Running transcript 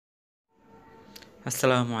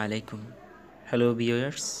আসসালামু আলাইকুম। Hello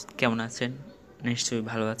viewers, কেমন আছেন? নিশ্চয়ই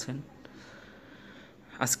ভালো আছেন।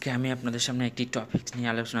 আজকে আমি আপনাদের সামনে একটি টপিক নিয়ে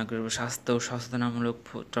আলোচনা করব, স্বাস্থ্য ও সচেতনামূলক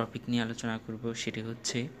টপিক নিয়ে আলোচনা করব। সেটি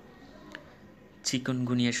হচ্ছে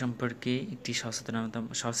চিকুনগুনিয়া সম্পর্কে একটি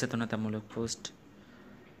সচেতনতামূলক পোস্ট।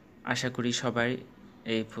 আশা করি সবাই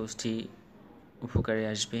এই পোস্টটি উপকারে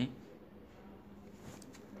আসবে।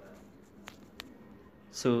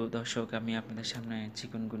 সো দর্শক, আমি আপনাদের সামনে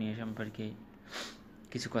চিকুনগুনিয়া সম্পর্কে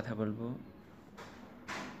কিছু কথা বলবো।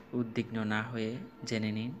 উদ্বিগ্ন না হয়ে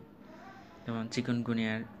জেনে নিন। যেমন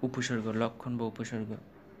চিকুনগুনিয়ার উপসর্গ, লক্ষণ বা উপসর্গ।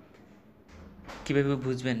 কীভাবে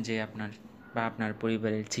বুঝবেন যে আপনার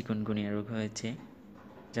পরিবারের চিকুনগুনিয়া রোগ হয়েছে?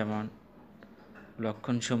 যেমন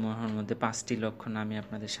লক্ষণসমূহের মধ্যে 5টি লক্ষণ আমি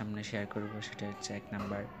আপনাদের সামনে শেয়ার করব। সেটা হচ্ছে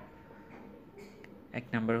এক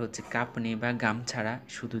নাম্বার হচ্ছে কাঁপুনি বা গাম ছাড়া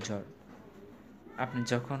শুধু জ্বর। আপনি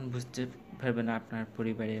যখন বুঝতে পারবেন আপনার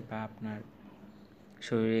পরিবারে বা আপনার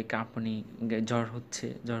শরীরে কাঁপুনি, জ্বর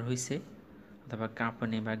হয়েছে, অথবা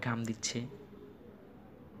কাঁপুনি বা ঘাম দিচ্ছে,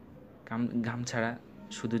 ঘাম ছাড়া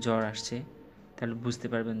শুধু জ্বর আসছে, তাহলে বুঝতে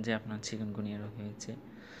পারবেন যে আপনার চিকুনগুনিয়া রোগ হয়েছে।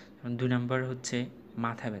 2 নম্বর হচ্ছে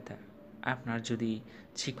মাথা ব্যথা। আপনার যদি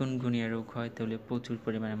চিকুনগুনিয়া রোগ হয় তাহলে প্রচুর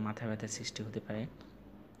পরিমাণে মাথা ব্যথার সৃষ্টি হতে পারে।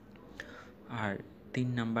 আর 3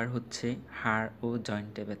 নাম্বার হচ্ছে হাড় ও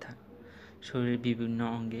জয়েন্টে ব্যথা। শরীরের বিভিন্ন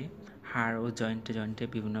অঙ্গে, হাড় ও জয়েন্টে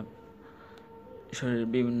শরীরের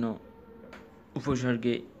বিভিন্ন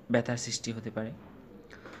উপসর্গে ব্যথার সৃষ্টি হতে পারে।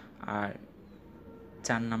 আর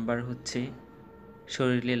 4 নাম্বার হচ্ছে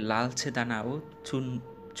শরীরে লালচে দানা ও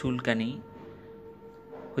চুলকানি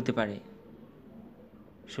হতে পারে।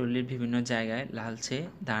 শরীরের বিভিন্ন জায়গায় লালচে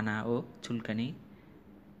দানা ও চুলকানি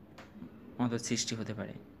মতো সৃষ্টি হতে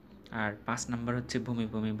পারে। আর 5 নাম্বার হচ্ছে বমি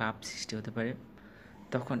বমি ভাব সৃষ্টি হতে পারে।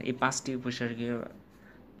 তখন এই 5টি উপসর্গীয়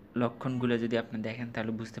লক্ষণগুলো যদি আপনি দেখেন,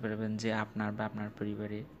 তাহলে বুঝতে পারবেন যে আপনার বা আপনার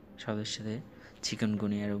পরিবারের সদস্যদের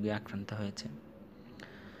চিকুনগুনিয়া রোগে আক্রান্ত হয়েছে।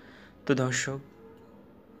 তো দর্শক,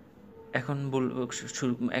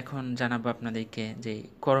 এখন জানাবো আপনাদেরকে যে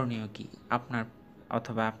করণীয় কি। আপনার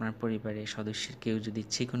অথবা আপনার পরিবারের সদস্যের কেউ যদি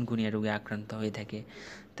চিকুনগুনিয়া রোগে আক্রান্ত হয়ে থাকে,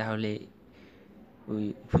 তাহলে ওই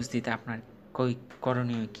উপস্থিত আপনার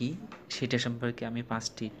করণীয় কি, সেটা সম্পর্কে আমি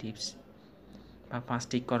 5টি টিপস বা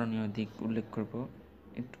 5টি করণীয় দিক উল্লেখ করব।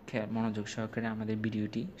 একটু মনোযোগ সহকারে আমাদের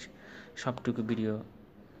ভিডিওটি সবটুকু ভিডিও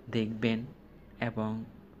দেখবেন এবং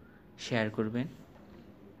শেয়ার করবেন,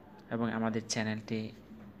 এবং আমাদের চ্যানেলটি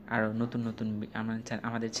আরও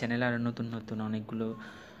আমাদের চ্যানেলে আরও নতুন নতুন অনেকগুলো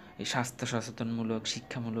স্বাস্থ্য সচেতনমূলক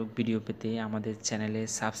শিক্ষামূলক ভিডিও পেতে আমাদের চ্যানেলে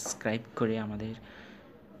সাবস্ক্রাইব করে আমাদের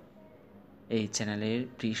এই চ্যানেলের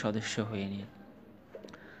প্রিয় সদস্য হয়ে নিন।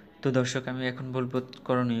 তো দর্শক, আমি এখন বলবো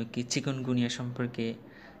করণীয় কি। চিকুনগুনিয়া সম্পর্কে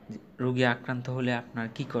রোগে আক্রান্ত হলে আপনার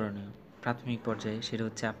কি করণীয় প্রাথমিক পর্যায়ে, সেটা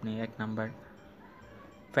হচ্ছে আপনি 1 নাম্বার,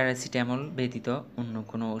 প্যারাসিটামল ব্যতীত অন্য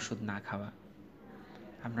কোনো ওষুধ না খাওয়া।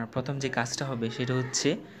 আপনার প্রথম যে কাজটা হবে সেটা হচ্ছে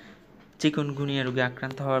চিকুনগুনিয়া রোগে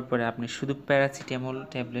আক্রান্ত হওয়ার পরে আপনি শুধু প্যারাসিটামল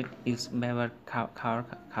ট্যাবলেট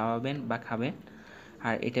খাওয়াবেন বা খাবেন,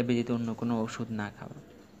 আর এটা ব্যতীত অন্য কোনো ওষুধ না খাওয়া।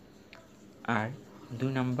 আর 2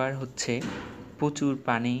 নাম্বার হচ্ছে প্রচুর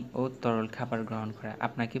পানি ও তরল খাবার গ্রহণ করা।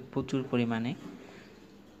 আপনাকে প্রচুর পরিমাণে,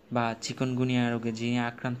 বা চিকুনগুনিয়া রোগে যিনি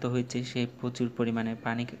আক্রান্ত হয়েছে সে প্রচুর পরিমাণে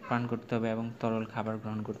পানি পান করতে হবে এবং তরল খাবার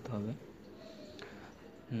গ্রহণ করতে হবে।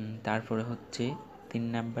 তারপরে হচ্ছে 3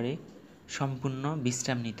 নাম্বারে সম্পূর্ণ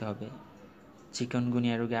বিশ্রাম নিতে হবে।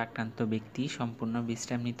 চিকুনগুনিয়া রোগে আক্রান্ত ব্যক্তি সম্পূর্ণ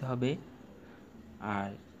বিশ্রাম নিতে হবে। আর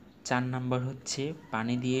 4 নাম্বার হচ্ছে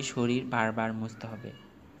পানি দিয়ে শরীর বারবার মুছতে হবে।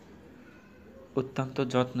 অত্যন্ত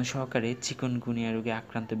যত্ন সহকারে চিকুনগুনিয়া রোগে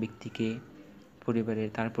আক্রান্ত ব্যক্তিকে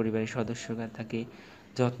তার পরিবারের সদস্যরা তাকে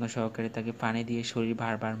যত্ন সহকারে তাকে পানি দিয়ে শরীর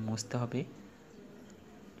বারবার মুছতে হবে।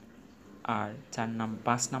 আর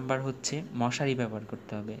 5 নাম্বার হচ্ছে মশারি ব্যবহার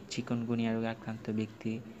করতে হবে। চিকুনগুনিয়া রোগে আক্রান্ত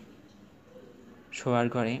ব্যক্তি শোয়ার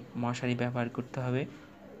ঘরে মশারি ব্যবহার করতে হবে।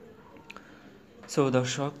 সো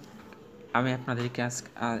দর্শক, আমি আপনাদেরকে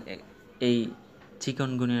এই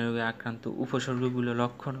চিকুনগুনিয়া রোগে আক্রান্ত উপসর্গগুলো,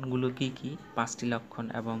 লক্ষণগুলো কী কী, 5টি লক্ষণ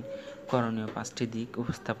এবং করণীয় 5টি দিক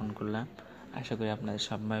উপস্থাপন করলাম। আশা করি আপনাদের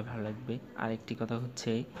সবাই ভালো লাগবে। আরেকটি কথা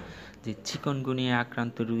হচ্ছে যে চিকুনগুনিয়া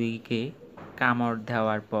আক্রান্ত রোগীকে কামড়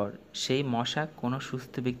দেওয়ার পর সেই মশা কোনো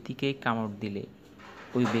সুস্থ ব্যক্তিকে কামড় দিলে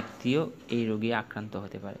ওই ব্যক্তিও এই রোগে আক্রান্ত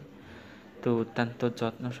হতে পারে। তো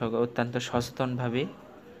অত্যন্ত সচেতনভাবে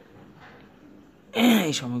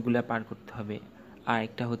এই সময়গুলো পার করতে হবে। আর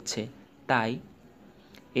একটা হচ্ছে, তাই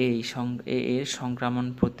এর সংক্রমণ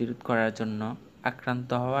প্রতিরোধ করার জন্য আক্রান্ত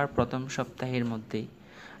হওয়ার প্রথম সপ্তাহের মধ্যেই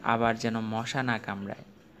আবার যেন মশা না কামড়ায়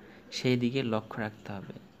সেই দিকে লক্ষ্য রাখতে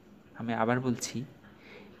হবে। আমি আবার বলছি,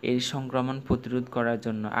 এর সংক্রমণ প্রতিরোধ করার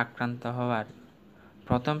জন্য আক্রান্ত হওয়ার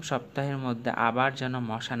প্রথম সপ্তাহের মধ্যে আবার যেন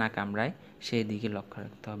মশা না কামড়ায় সেই দিকে লক্ষ্য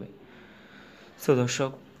রাখতে হবে। সো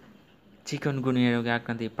দর্শক, চিকুনগুনিয়া রোগে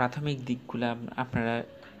আক্রান্তের প্রাথমিক দিকগুলো আপনারা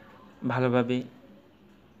ভালোভাবে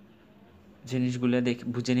জিনিসগুলো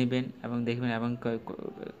বুঝে নেবেন এবং দেখবেন এবং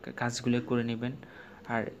কাজগুলো করে নেবেন।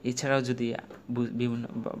 আর এছাড়াও যদি বিভিন্ন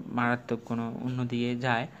মারাত্মক কোনো উন্নতিতে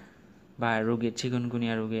যায় বা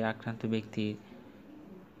চিকুনগুনিয়া রোগে আক্রান্ত ব্যক্তির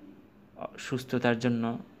সুস্থতার জন্য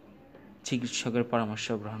চিকিৎসকের পরামর্শ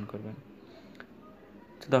গ্রহণ করবেন।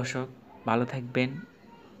 তো দর্শক, ভালো থাকবেন,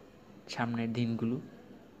 সামনের দিনগুলো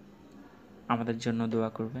আমাদের জন্য দোয়া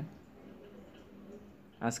করবেন।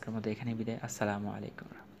 আজকের মতো এখানে বিদায়। আসসালামু আলাইকুম।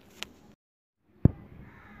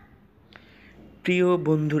 প্রিয়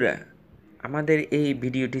বন্ধুরা, আমাদের এই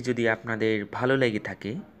ভিডিওটি যদি আপনাদের ভালো লেগে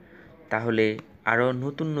থাকে তাহলে আরও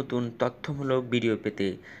নতুন নতুন তথ্যমূলক ভিডিও পেতে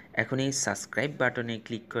এখনই সাবস্ক্রাইব বাটনে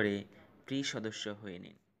ক্লিক করে প্রিয় সদস্য হয়ে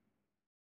নিন।